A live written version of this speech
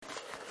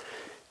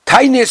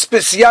Tainis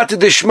B'siyata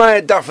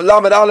Dishmaya Daf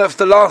Lamed Aleph,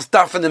 the last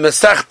daf in the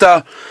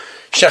Masechta.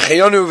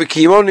 Shechayonu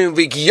v'kiyonu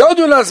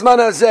v'giyodu lazman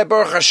hazeh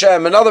Baruch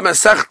Hashem. Another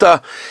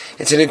Masechta.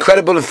 It's an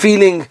incredible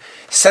feeling,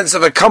 sense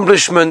of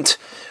accomplishment.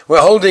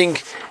 We're holding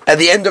at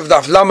the end of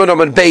Daf Lamed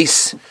Amud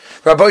Beis.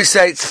 Rabbi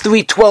say it's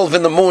 3:12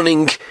 in the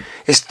morning.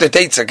 The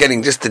days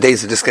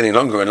are just getting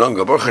longer and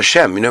longer. Baruch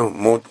Hashem,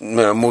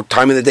 more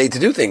time in the day to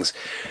do things.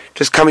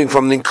 Just coming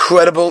from an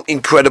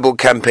incredible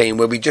campaign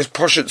where we just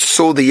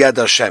saw the Yad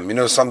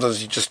Hashem.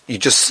 Sometimes you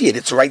just see it.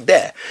 It's right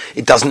there.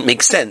 It doesn't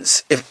make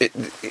sense.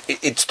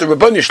 It's the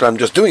Ribbono Shel Olam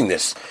just doing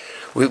this.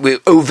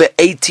 We're over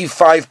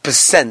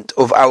 85%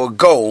 of our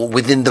goal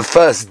within the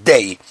first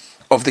day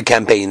of the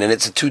campaign, and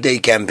it's a 2-day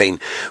campaign,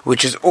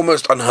 which is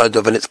almost unheard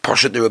of, and it's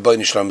Poshet the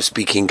Ribbono Shel Olam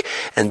speaking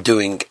and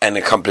doing and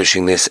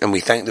accomplishing this, and we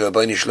thank the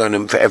Ribbono Shel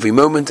Olam for every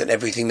moment and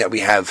everything that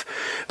we have.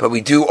 But we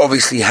do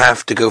obviously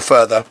have to go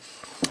further,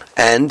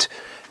 and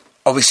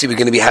obviously we're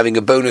going to be having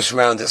a bonus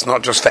round. It's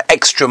not just for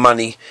extra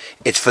money,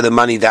 it's for the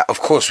money that of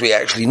course we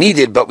actually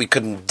needed, but we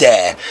couldn't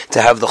dare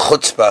to have the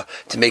chutzpah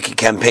to make a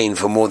campaign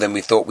for more than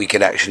we thought we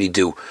could actually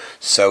do.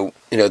 So,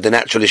 the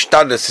natural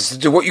ishtadlus is to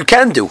do what you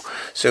can do.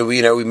 So,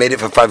 we made it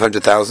for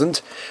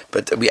 500,000,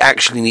 but we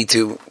actually need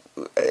to,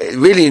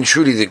 really and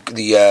truly,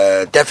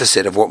 the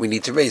deficit of what we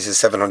need to raise is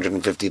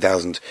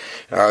 750,000.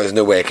 There's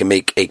no way I can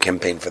make a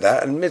campaign for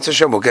that, and Mitzvah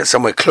Hashem will get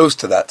somewhere close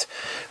to that,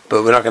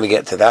 but we're not going to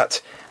get to that.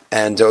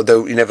 And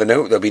although you never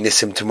know, there'll be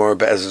Nissim tomorrow,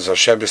 but as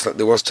Hashem, just like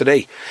there was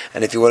today.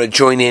 And if you want to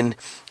join in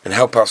and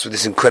help us with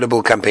this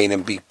incredible campaign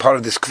and be part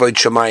of this Kvod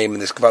Shamayim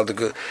and this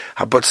Kvaldik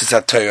Habotzes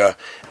HaTorah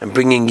and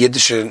bringing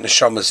Yiddish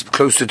Neshamas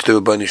closer to the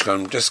Ribbono Shel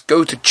Olam, just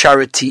go to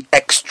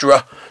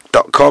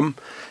charityextra.com.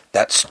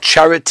 That's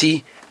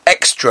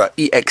charityextra,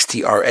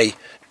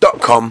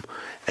 EXTRA.com,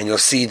 and you'll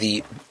see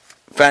the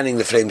Fanning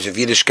the Flames of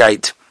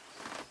Yiddishkeit,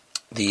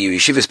 the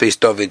Yeshiva Space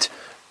David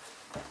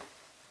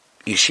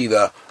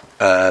Yeshiva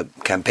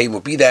campaign will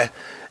be there,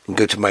 and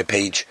go to my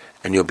page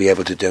and you'll be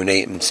able to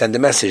donate and send a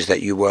message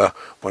that you were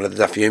one of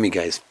the Daf Yomi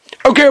guys.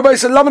 Okay, everybody,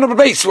 so Lamed Amud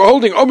Beis, we're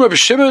holding Omer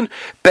B'Shimon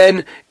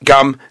ben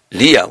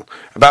Gamliel,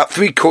 about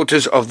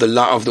 3/4 of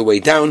the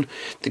way down.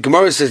 The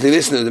Gemara says,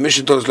 listen to the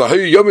Mishnah told us,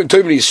 Yom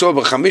Tov Yisor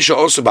B'Chamisha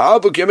Oso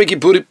Ba'avuk Yom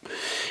Kippurim.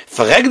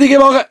 Verreg the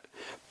Gemara,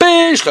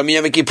 B'Shlam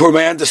Yom Kippurim,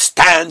 I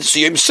understand, so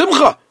Yom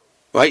Simcha.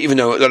 Right, even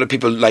though a lot of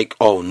people like,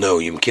 oh no,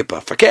 Yom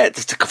Kippur, forget,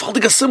 it's a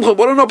Kavaldige Simcha,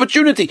 what an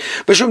opportunity.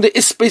 B'Shum de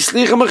Ispe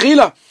Slicha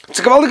Mechila, it's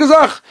a Kavaldige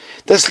Zach.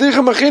 The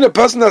Slicha Mechila, a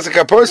person has a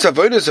Kapor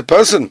Savoid, is a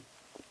person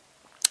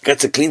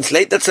gets a clean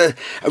slate, that's a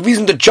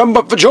reason to jump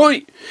up for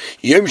joy.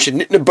 Yom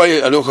Shenitna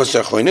Baye Alochos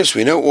Achoinus,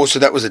 we know also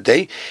that was a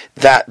day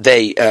that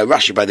they,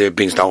 Rashi by the way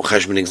brings down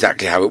Cheshbon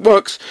exactly how it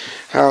works,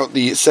 how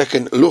the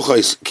second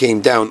Luchos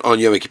came down on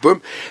Yom Kippur.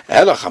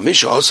 Ela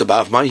Chamisha also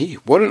Ba'av Mahi,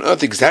 what on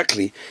earth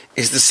exactly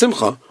is the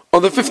Simcha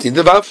on the 15th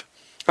of Av?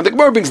 And the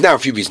Gemara brings now a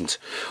few reasons.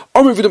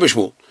 And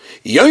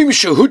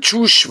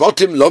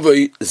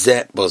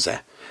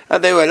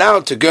they were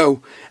allowed to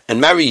go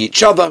and marry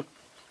each other.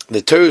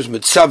 The Torah's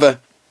mitzvah.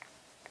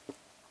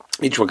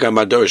 Each one came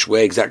Dorish.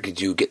 Where exactly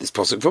do you get this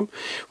pasuk from?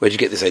 Where do you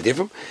get this idea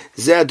from?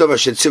 It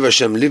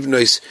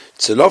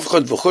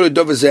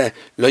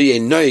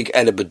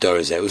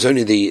was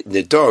only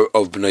the door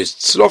of B'nois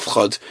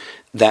Tzlofchad.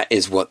 That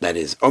is what that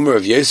is. Omer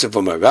of Yosef,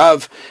 Omer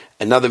Rav.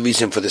 Another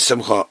reason for the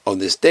Simcha on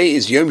this day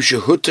is Yom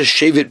Shehuta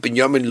Shevet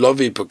Binyamin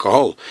Lovi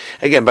Pekahol.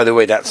 Again, by the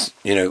way, that's,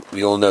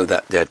 we all know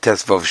that the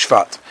Tesvav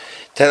Shvat.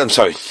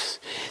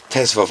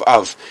 Tesvav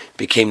Av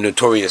became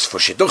notorious for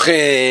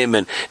Shidduchim,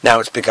 and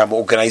now it's become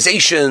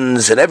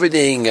organizations and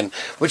everything, and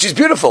which is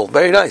beautiful,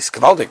 very nice,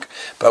 Kavaldik.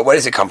 But where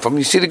does it come from?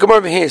 You see, the Gemara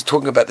over here is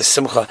talking about the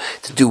Simcha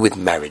to do with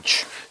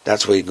marriage.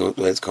 That's where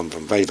it's come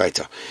from. Very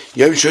vital.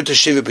 Yom Shehuta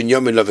Shevet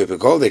Binyamin Lovi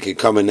Pekahol. They can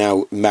come and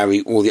now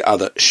marry all the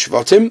other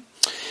Shvatim.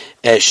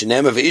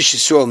 Shenema ve'ish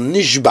Yisrael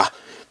nishba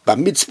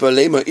b'mitzvah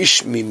lema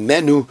ish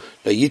mimenu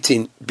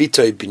layitin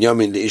bitoy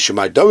binyamin leish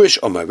ma'dorish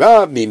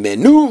omara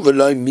mimenu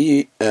v'loy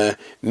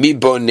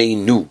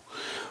mibonenu.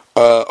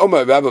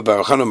 Omar Rabba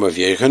Baruchan Omar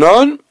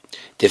Yechanan.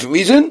 Different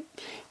reason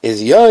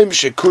is Yom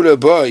Shekula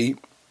Boy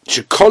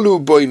Shekalu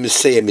Boy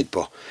Mesei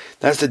Midbar.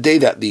 That's the day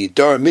that the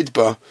Dara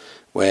Midbar,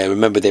 where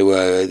remember they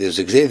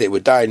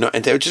would die, not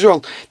enter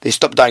Israel. They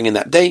stopped dying in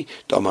that day.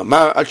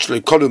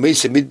 Actually, Kolu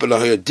Mesa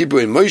Midbala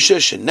Dibra in Moshe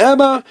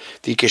Shenama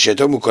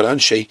Vikeshatomu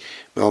Koranche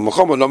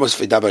Melmachomo Lomas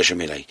Vidaba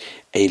Shemelai.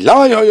 A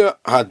lie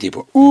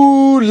Hadibra.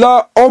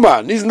 Ula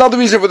Oma. This is another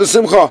reason for the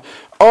Simcha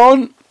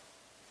on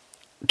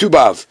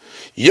Tubav.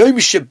 Yom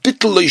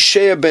Shebitel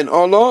Shea ben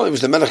Allah. It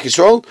was the Melech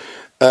Yisrael.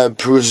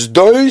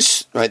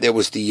 Prusdois, right, there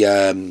was the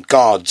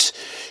guards.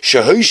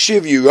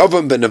 Shehoshiv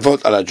Yeravam ben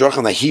Avot al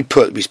Adrachan that he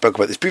put, we spoke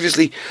about this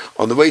previously,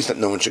 on the ways that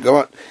no one should go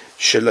out.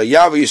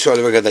 Shelayav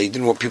Yisrael that he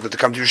didn't want people to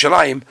come to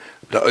Yerushalayim.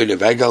 La'oile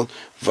Vegel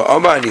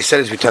Va'oma, and he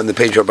said as we turn the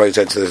page up, I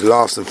said to the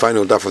last and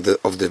final daf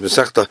of the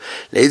Masechta,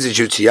 Le'ezeh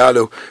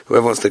Jutziyalu,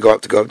 whoever wants to go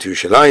up to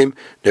Yerushalayim,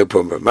 no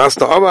problem.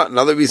 Master Oma,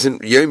 another reason,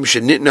 Yom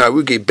Shenitna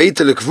Aruge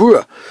Beita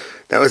Lekvura.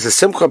 That was a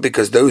simcha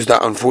because those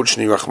that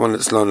unfortunately Rahman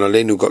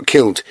Aleinu got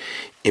killed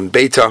in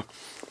Beta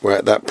were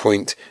at that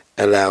point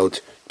allowed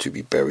to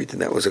be buried,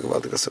 and that was a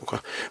Gavaldik Simcha.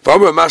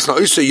 V'amar Masna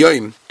Usa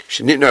Yom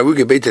Shenitna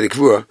Aruga Beit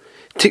HaKvura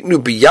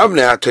Tiknu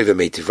B'Yavna Tova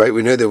Meitiv. Right,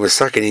 we know there was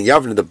second in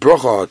Yavna the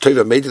bracha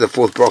Tova Meitiv, the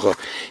fourth bracha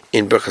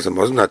in Berachas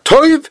Hamazon. Now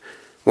Tov,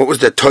 what was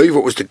the Tov?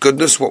 What was the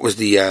goodness? What was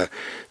the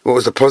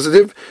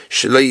positive?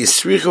 Shalei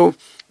Yisrichu,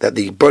 that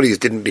the bodies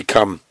didn't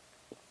become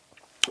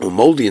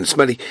moldy and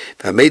smelly.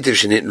 V'Hameitiv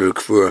Shenitna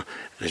Rukvura,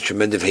 and a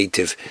tremendous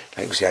hativ,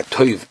 like we say,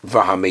 Tov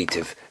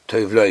V'Hameitiv,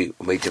 Tov Loi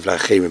Meitiv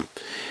Lachemim.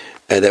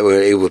 That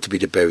were able to be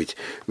buried.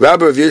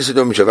 Rabbi of Yosef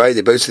Dom Shavai, they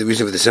boasted the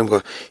reason for the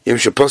Simcha, Yom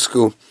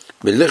Shaposku,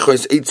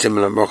 Melichos Eitzim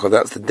L'Marocha,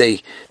 that's the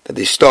day that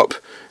they stop,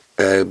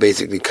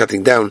 basically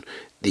cutting down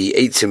the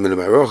Eitzim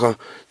L'Marocha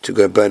to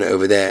go burn it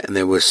over there, and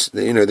there was,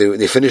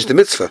 they finished the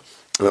mitzvah,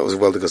 and that was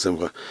well the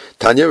Simcha.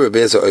 Tanya, Rabbi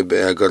Ezer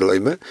Gadol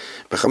Omer,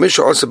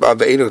 B'chamisha Osab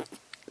Aveinu,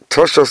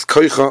 Toshos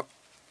Koicha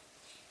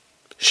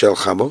Shel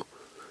Chamo,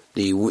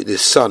 the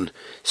sun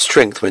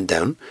strength went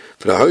down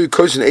for the whole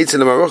kosin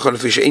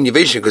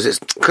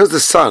because the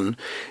sun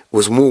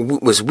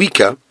was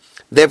weaker,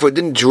 therefore it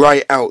didn't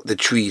dry out the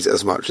trees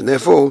as much, and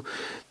therefore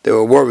they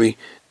were worried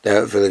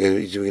that they're going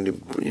to be doing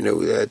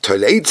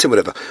toilet and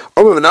whatever.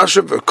 That's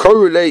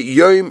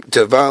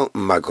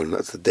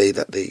the day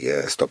that they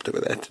stopped over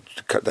there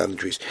to cut down the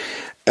trees.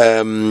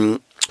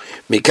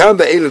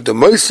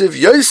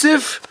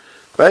 Yosef,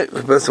 right?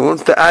 The person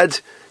wants to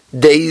add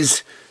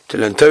days to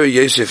learn Torah.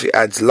 Yosef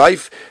adds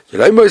life.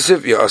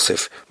 Yosef,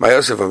 Yosef, my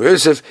Yosef from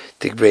Yosef,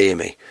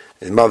 Tikbrei.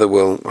 His mother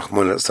will,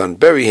 Rahman son,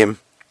 bury him,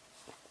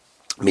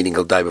 meaning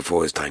he'll die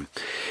before his time.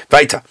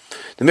 Weiter.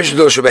 The mission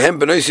to Shebehem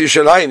Benois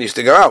Yishalayim used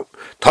to go out.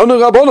 Tanu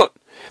Rabbanon.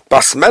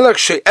 Bas Melech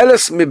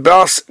she'eles mi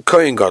Bas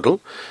Kohen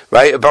Gadol.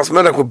 Right? A Bas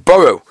Melech would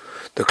borrow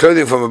the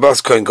clothing from a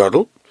Bas Kohen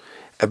Gadol.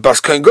 A Bas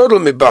Kohen Gadol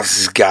mi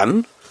Bas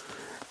Zgan.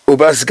 U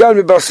Bas Zgan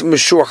mi Bas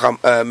Meshuach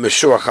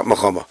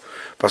Machama.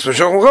 Bas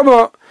Meshuach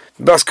Machama.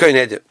 The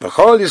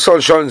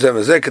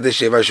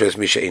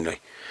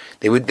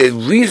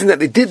reason that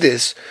they did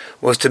this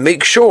was to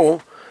make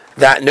sure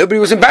that nobody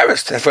was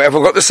embarrassed. Therefore,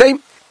 everyone got the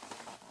same.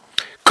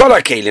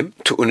 Kola Kalim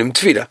to Unim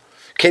Tvila.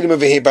 Kalim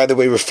over here, by the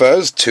way,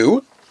 refers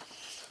to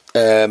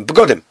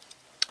Begodim,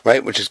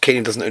 right? Which is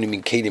Kalim doesn't only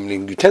mean Kalim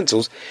meaning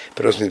utensils,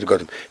 but also means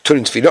Begodim.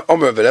 Tunim Tvila,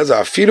 Omer Veleza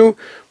Afilu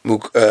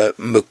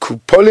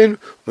Mekupolin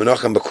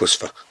Menachem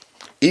Bekusfa.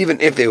 Even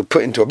if they were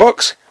put into a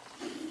box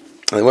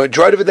and they weren't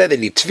dried over there, they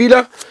leave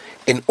Tvila,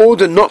 in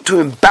order not to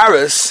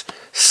embarrass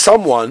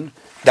someone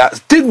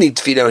that did need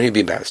tefillah and he'd be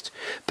embarrassed.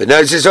 But now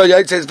it says, a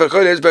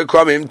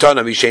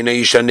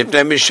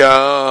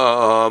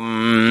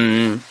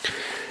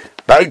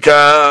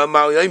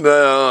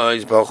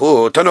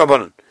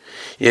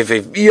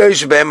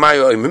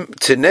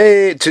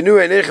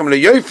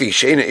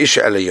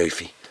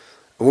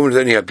woman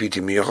only had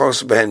beauty.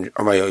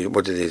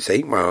 What did they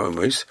say?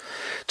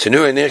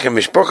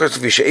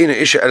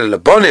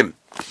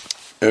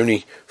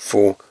 Only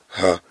for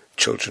her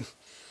children.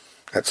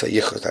 That's a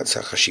yichud, that's a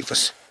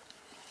chashivas.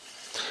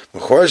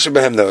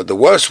 The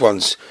worst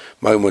ones,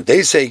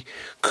 they say,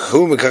 as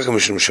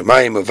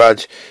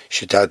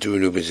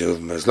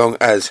long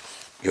as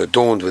you're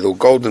adorned with all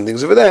gold and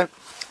things over there,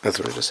 that's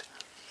what it is.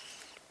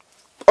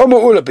 That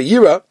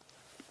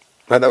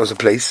was a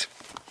place.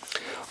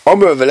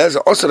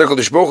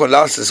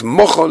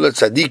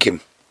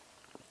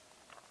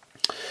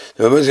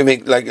 They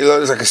make like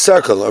a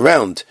circle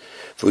around.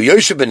 For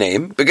Yosef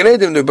b'neim,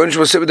 Began the bunch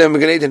will sit with them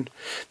Began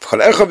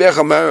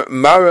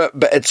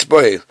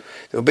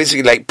they'll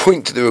basically like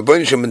point to the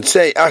Rebbeinu and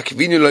say,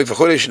 Kivinu loy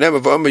v'chodesh nema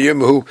v'amar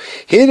yomahu.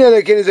 Hine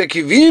lekin is a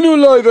Kivinu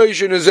loy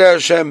v'yishon ezeh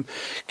Hashem.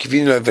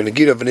 Kivinu loy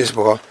v'negira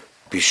v'nisbacha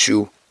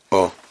b'shu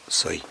o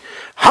soy.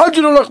 How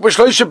do you know?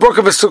 B'shloisha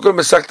broka v'sukkah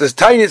mesaktas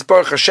tainis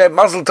baruch Hashem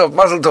mazel tov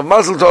mazel tov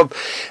mazel tov.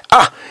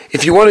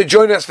 If you want to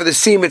join us for the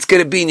Siyum, it's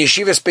going to be in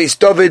Yeshiva Space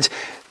David.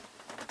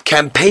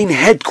 Campaign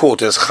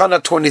headquarters,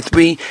 Chana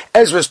 23,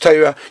 Ezra's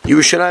Torah,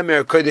 Yerushalayim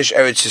Eretz Kodesh,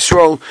 Eretz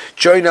Yisrael.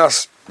 Join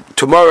us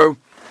tomorrow.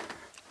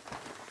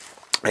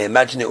 I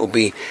imagine it will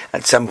be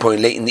at some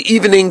point late in the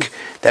evening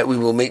that we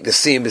will make the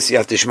Siyum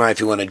B'Siyata Shema. If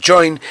you want to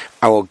join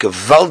our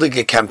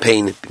Gewaldige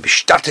campaign, be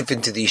mishtatif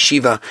into the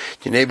yeshiva,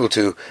 you're able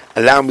to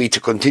allow me to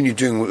continue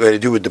doing what I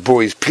do with the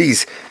boys,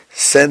 please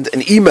send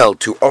an email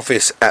to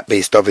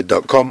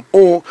office@basedavid.com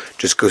or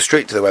just go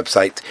straight to the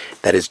website.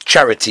 That is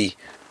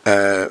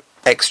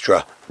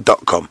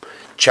charityextra.com.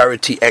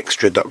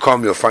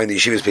 charityextra.com. You'll find the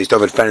Yeshiva Space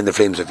David Fanning the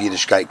Flames of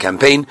Yiddishkeit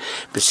campaign.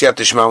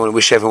 B'siyata Shema, I want to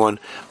wish everyone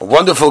a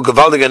wonderful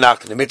Gewaldige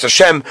Nacht and the Mitzvah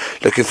Hashem.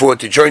 Looking forward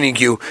to joining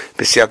you.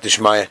 B'siyata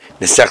Shema,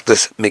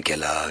 Mesechtes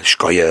Megillah.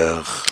 Shkoyach.